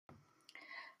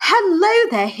Hello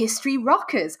there, History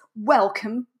Rockers.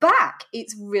 Welcome back.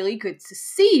 It's really good to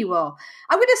see you all.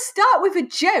 I'm going to start with a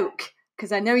joke,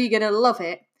 because I know you're going to love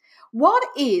it. What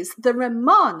is the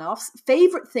Romanovs'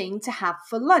 favourite thing to have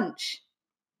for lunch?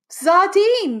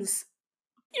 Sardines.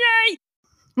 Yay!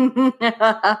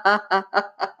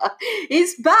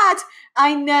 It's bad,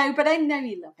 I know, but I know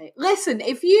you love it. Listen,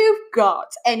 if you've got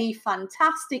any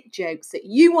fantastic jokes that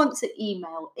you want to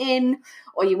email in,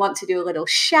 or you want to do a little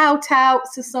shout out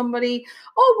to somebody,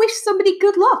 or wish somebody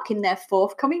good luck in their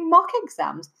forthcoming mock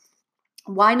exams,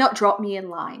 why not drop me a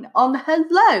line on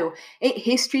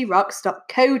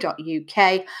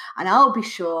hello@historyrocks.co.uk and I'll be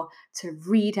sure to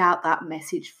read out that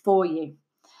message for you.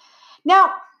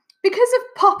 Now, because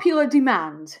of popular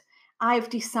demand, I've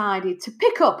decided to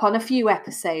pick up on a few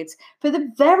episodes for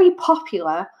the very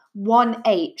popular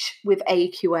 1H with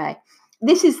AQA.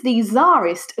 This is the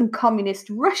Tsarist and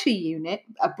Communist Russia unit,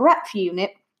 a breadth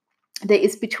unit that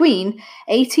is between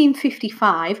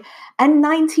 1855 and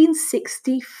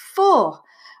 1964,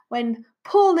 when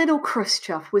poor little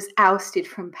Khrushchev was ousted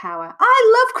from power.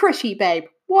 I love Krushy, babe.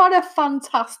 What a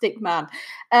fantastic man.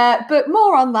 But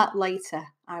more on that later,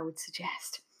 I would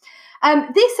suggest.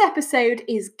 This episode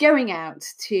is going out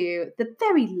to the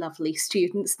very lovely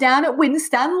students down at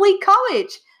Winstanley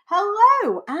College.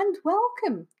 Hello and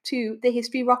welcome to the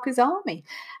History Rockers Army.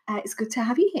 It's good to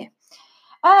have you here.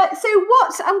 So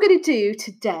what I'm going to do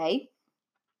today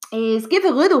is give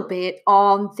a little bit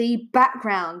on the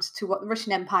background to what the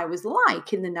Russian Empire was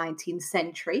like in the 19th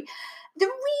century. The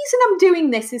reason I'm doing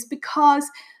this is because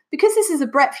this is a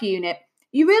breadth unit,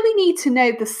 you really need to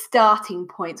know the starting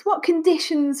points, what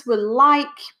conditions were like,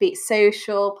 be it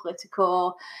social,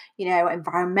 political,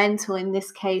 environmental in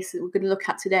this case that we're going to look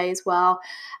at today as well.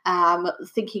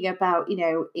 Thinking about,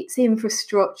 its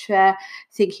infrastructure,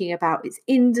 thinking about its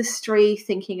industry,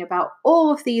 thinking about all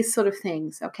of these sort of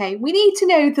things, okay? We need to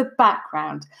know the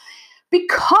background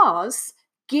because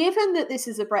given that this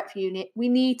is a breadth unit, we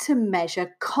need to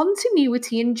measure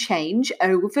continuity and change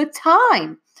over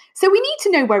time. So we need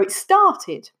to know where it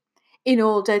started in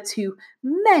order to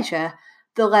measure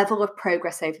the level of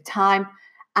progress over time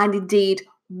and indeed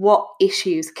what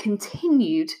issues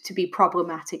continued to be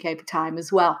problematic over time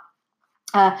as well.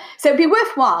 So it'd be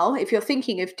worthwhile, if you're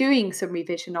thinking of doing some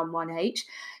revision on 1H,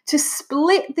 to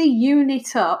split the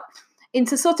unit up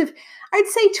into sort of, I'd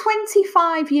say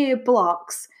 25-year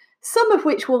blocks, some of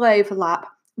which will overlap,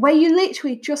 where you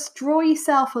literally just draw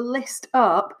yourself a list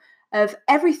up of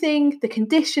everything, the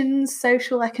conditions,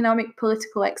 social, economic,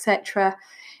 political, etc.,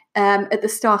 at the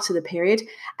start of the period,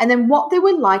 and then what they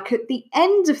were like at the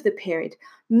end of the period.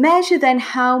 Measure then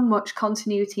how much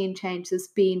continuity and change has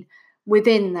been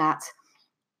within that.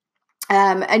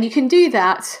 And you can do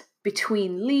that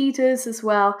between leaders as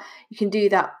well. You can do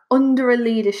that under a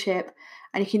leadership,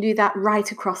 and you can do that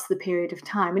right across the period of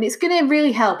time. And it's going to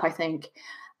really help, I think,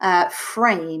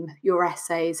 frame your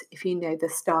essays if you know the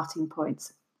starting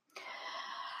points.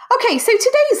 Okay, so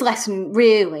today's lesson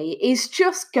really is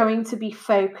just going to be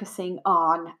focusing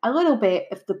on a little bit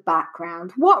of the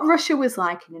background, what Russia was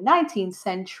like in the 19th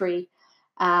century.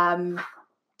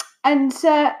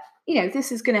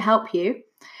 This is going to help you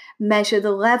measure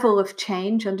the level of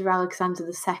change under Alexander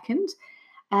II.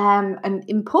 And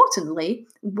importantly,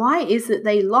 why is that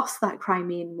they lost that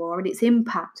Crimean War and its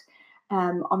impact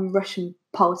on Russian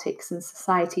politics and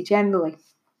society generally.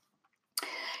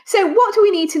 So what do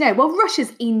we need to know? Well,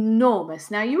 Russia's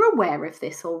enormous. Now, you're aware of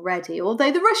this already,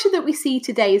 although the Russia that we see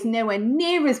today is nowhere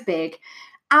near as big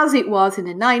as it was in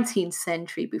the 19th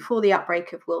century before the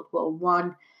outbreak of World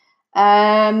War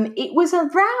I. It was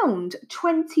around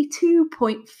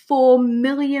 22.4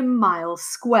 million miles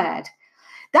squared.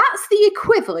 That's the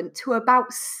equivalent to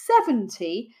about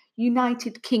 70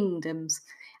 United Kingdoms.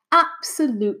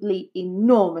 Absolutely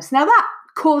enormous. Now, that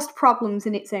caused problems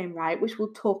in its own right, which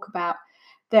we'll talk about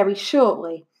very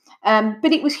shortly.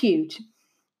 But it was huge.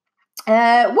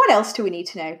 What else do we need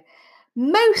to know?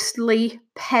 Mostly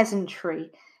peasantry.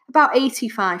 About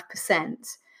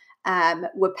 85%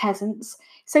 were peasants.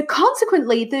 So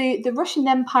consequently, the Russian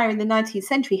Empire in the 19th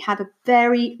century had a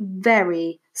very,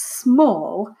 very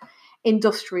small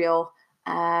industrial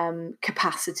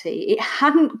capacity. It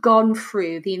hadn't gone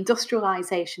through the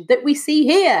industrialization that we see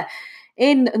here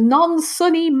in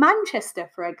non-sunny Manchester,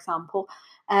 for example.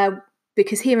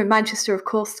 Because here in Manchester, of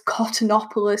course,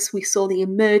 Cottonopolis, we saw the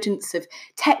emergence of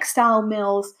textile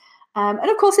mills. And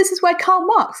of course, this is where Karl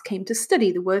Marx came to study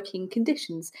the working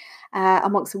conditions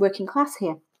amongst the working class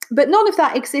here. But none of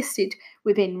that existed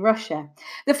within Russia.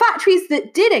 The factories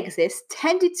that did exist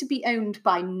tended to be owned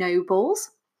by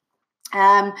nobles.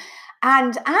 And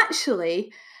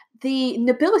actually, the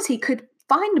nobility could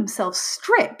find themselves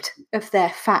stripped of their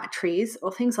factories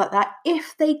or things like that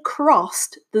if they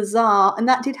crossed the Tsar, and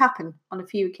that did happen on a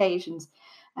few occasions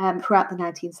throughout the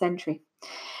 19th century.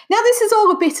 Now, this is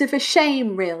all a bit of a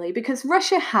shame, really, because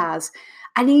Russia has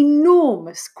an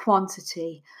enormous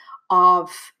quantity of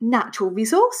natural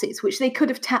resources, which they could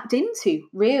have tapped into,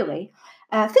 really.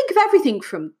 Think of everything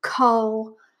from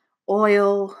coal,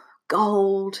 oil,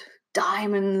 gold,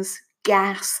 diamonds,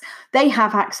 gas. They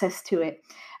have access to it.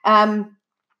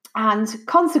 And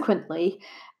consequently,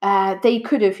 they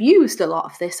could have used a lot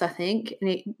of this, I think, and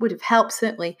it would have helped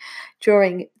certainly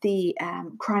during the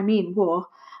Crimean War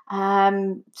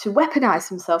to weaponize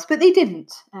themselves, but they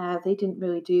didn't. They didn't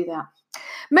really do that.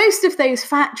 Most of those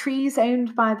factories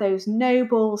owned by those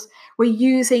nobles were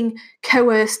using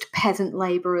coerced peasant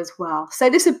labour as well. So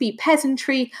this would be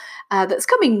peasantry that's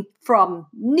coming from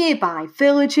nearby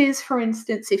villages, for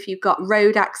instance, if you've got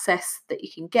road access that you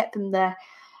can get them there.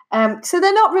 So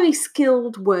they're not really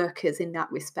skilled workers in that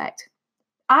respect.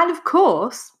 And of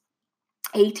course,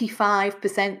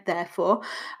 85% therefore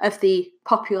of the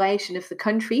population of the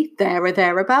country, there or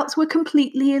thereabouts, were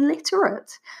completely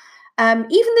illiterate. Even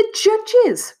the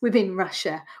judges within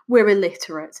Russia were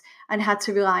illiterate and had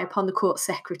to rely upon the court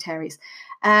secretaries.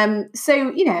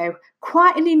 So,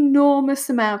 quite an enormous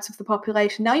amount of the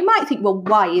population. Now, you might think, well,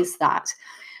 why is that?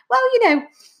 Well,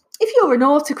 if you're an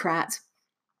autocrat,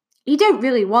 you don't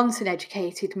really want an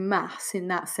educated mass in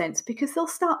that sense, because they'll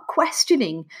start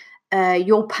questioning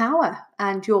your power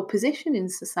and your position in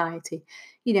society.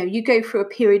 You go through a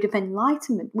period of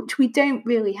enlightenment, which we don't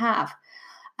really have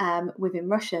within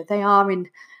Russia. They are in,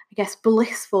 I guess,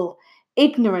 blissful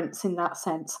ignorance in that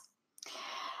sense.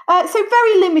 So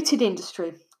very limited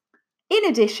industry. In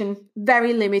addition,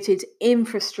 very limited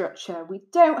infrastructure. We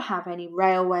don't have any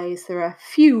railways. There are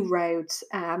few roads.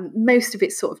 Most of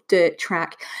it's sort of dirt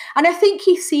track. And I think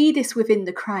you see this within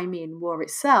the Crimean War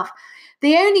itself.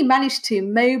 They only managed to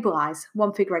mobilise,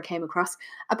 one figure I came across,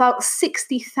 about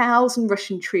 60,000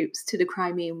 Russian troops to the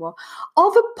Crimean War,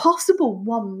 of a possible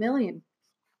 1 million.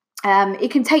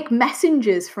 It can take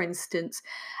messengers, for instance,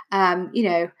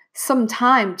 some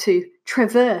time to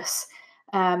traverse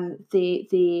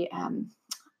the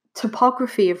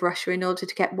topography of Russia in order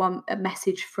to get a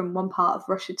message from one part of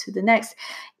Russia to the next.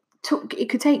 It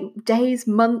could take days,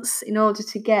 months in order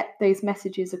to get those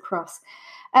messages across.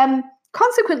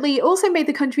 Consequently, it also made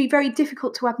the country very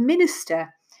difficult to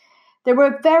administer. There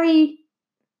were very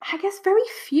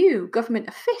few government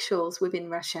officials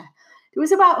within Russia. There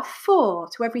was about 4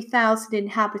 to every 1,000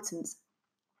 inhabitants.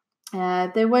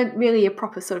 There weren't really a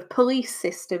proper sort of police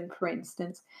system, for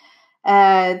instance.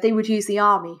 They would use the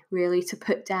army, really, to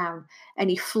put down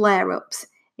any flare-ups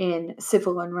in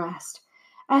civil unrest.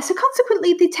 So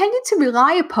consequently, they tended to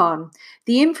rely upon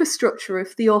the infrastructure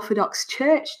of the Orthodox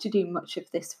Church to do much of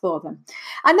this for them.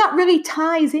 And that really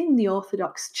ties in the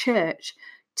Orthodox Church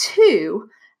to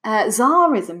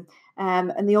Tsarism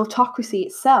and the autocracy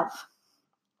itself.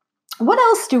 What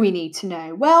else do we need to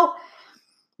know? Well,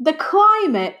 the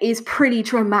climate is pretty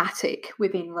dramatic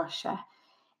within Russia.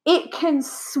 It can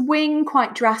swing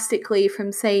quite drastically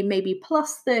from, say, maybe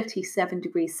plus 37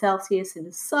 degrees Celsius in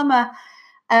the summer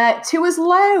to as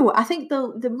low. I think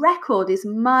the record is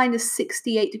minus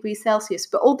 68 degrees Celsius.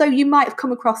 But although you might have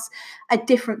come across a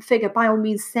different figure, by all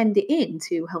means send it in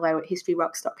to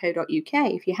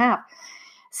hello@historyrocks.co.uk if you have.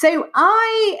 So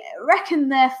I reckon,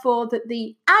 therefore, that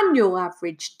the annual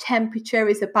average temperature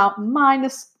is about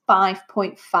minus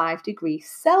 5.5 degrees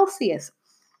Celsius.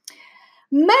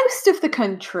 Most of the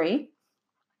country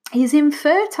is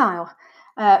infertile.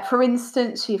 For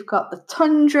instance, you've got the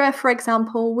tundra, for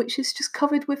example, which is just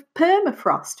covered with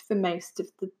permafrost for most of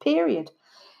the period.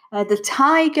 The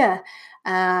taiga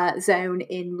zone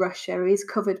in Russia is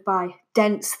covered by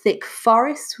dense, thick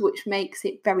forests, which makes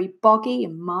it very boggy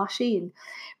and marshy and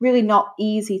really not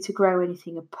easy to grow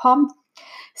anything upon.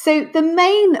 So the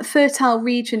main fertile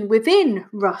region within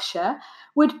Russia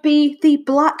would be the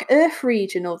Black Earth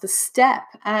region, or the steppe.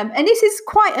 And this is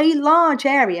quite a large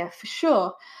area for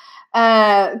sure,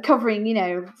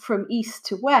 covering, from east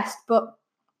to west. But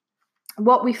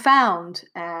what we found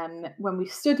when we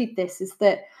studied this is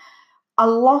that a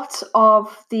lot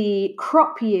of the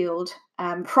crop yield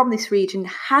from this region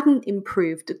hadn't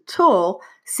improved at all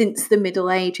since the Middle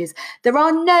Ages. There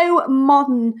are no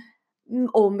modern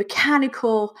or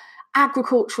mechanical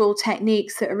agricultural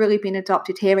techniques that are really being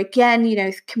adopted here.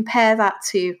 Again, compare that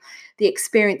to the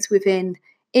experience within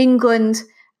England,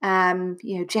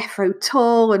 Jethro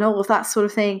Tull and all of that sort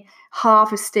of thing,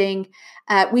 harvesting.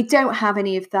 We don't have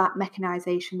any of that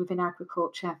mechanization within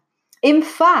agriculture. In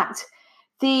fact,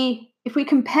 if we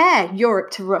compare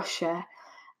Europe to Russia,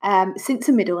 Since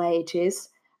the Middle Ages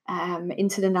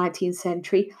into the 19th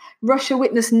century, Russia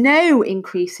witnessed no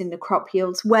increase in the crop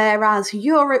yields, whereas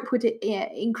Europe would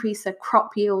increase a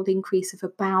crop yield increase of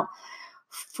about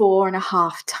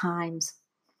 4.5 times.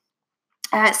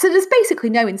 So there's basically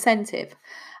no incentive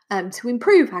to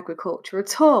improve agriculture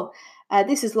at all.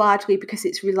 This is largely because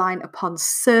it's reliant upon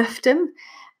serfdom.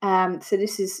 So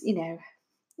this is,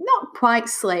 not quite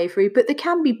slavery, but they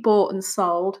can be bought and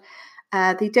sold.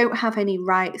 They don't have any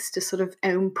rights to sort of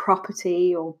own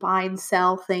property or buy and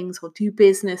sell things or do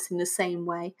business in the same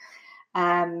way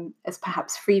as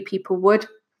perhaps free people would.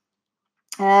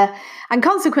 And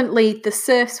consequently, the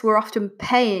serfs were often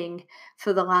paying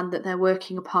for the land that they're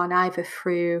working upon, either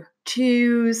through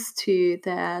dues to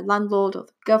their landlord or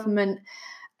the government,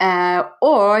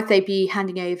 or they'd be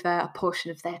handing over a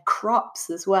portion of their crops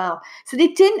as well. So they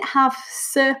didn't have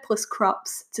surplus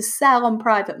crops to sell on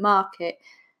private market.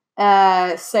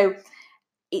 So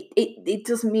it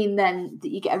doesn't mean then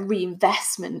that you get a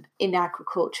reinvestment in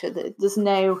agriculture. There's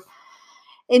no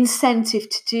incentive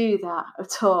to do that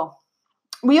at all.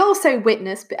 We also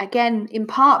witness, but again, in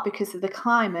part because of the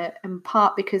climate and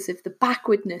part because of the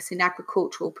backwardness in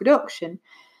agricultural production,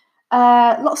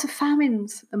 lots of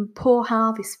famines and poor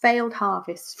harvests, failed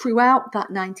harvests throughout that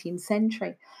 19th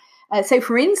century. So,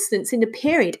 for instance, in the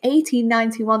period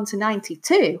 1891 to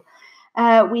 92,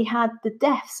 we had the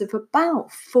deaths of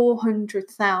about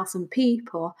 400,000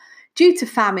 people due to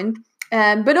famine,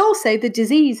 but also the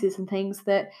diseases and things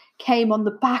that came on the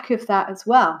back of that as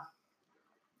well.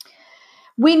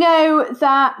 We know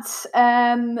that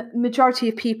majority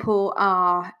of people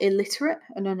are illiterate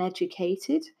and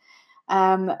uneducated.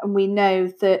 And we know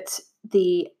that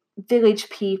the village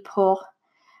people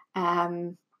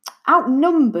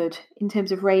outnumbered in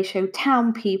terms of ratio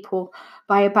town people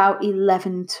by about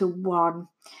 11 to 1.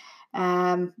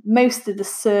 Most of the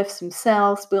serfs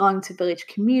themselves belonged to village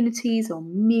communities or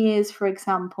mirs, for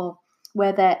example,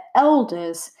 where their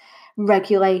elders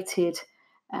regulated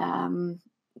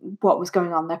what was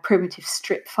going on, their primitive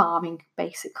strip farming,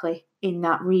 basically, in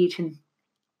that region.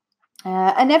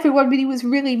 And everybody was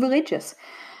really religious.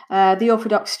 The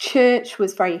Orthodox Church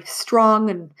was very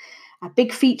strong and a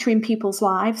big feature in people's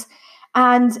lives.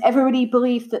 And everybody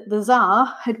believed that the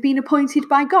Tsar had been appointed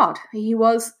by God. He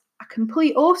was a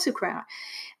complete autocrat.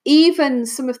 Even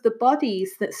some of the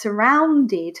bodies that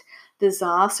surrounded the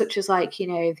Tsar, such as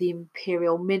the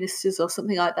imperial ministers or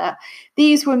something like that,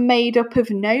 these were made up of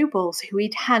nobles who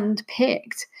he'd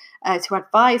handpicked to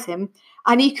advise him,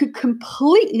 and he could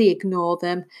completely ignore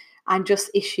them and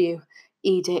just issue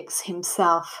edicts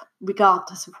himself,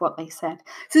 regardless of what they said.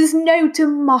 So there's no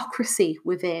democracy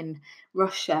within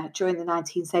Russia during the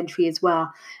 19th century as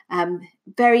well.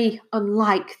 Very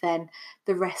unlike then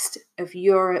the rest of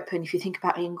Europe. And if you think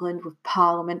about England with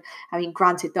Parliament,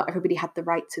 granted, not everybody had the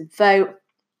right to vote,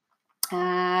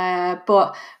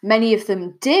 but many of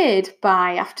them did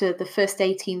after the first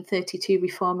 1832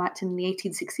 Reform Act and the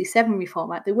 1867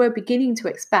 Reform Act. They were beginning to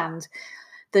expand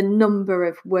the number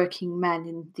of working men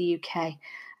in the UK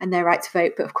and their right to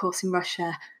vote. But of course, in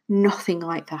Russia, nothing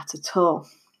like that at all.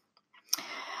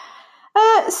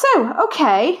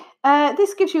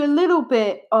 This gives you a little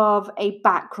bit of a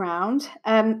background.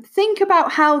 Think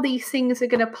about how these things are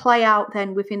going to play out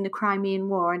then within the Crimean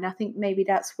War. And I think maybe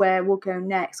that's where we'll go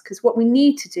next, because what we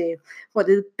need to do, one of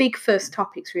the big first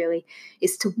topics really,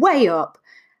 is to weigh up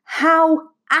how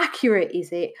accurate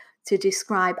is it to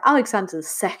describe Alexander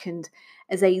II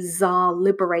as a Tsar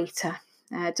liberator.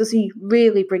 Does he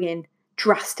really bring in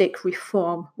drastic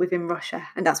reform within Russia?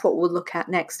 And that's what we'll look at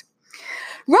next.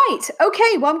 Right,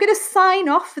 okay, well, I'm going to sign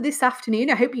off for this afternoon.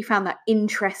 I hope you found that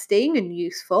interesting and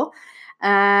useful.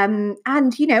 And,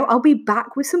 I'll be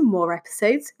back with some more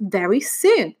episodes very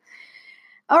soon.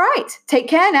 All right, take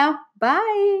care now.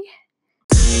 Bye.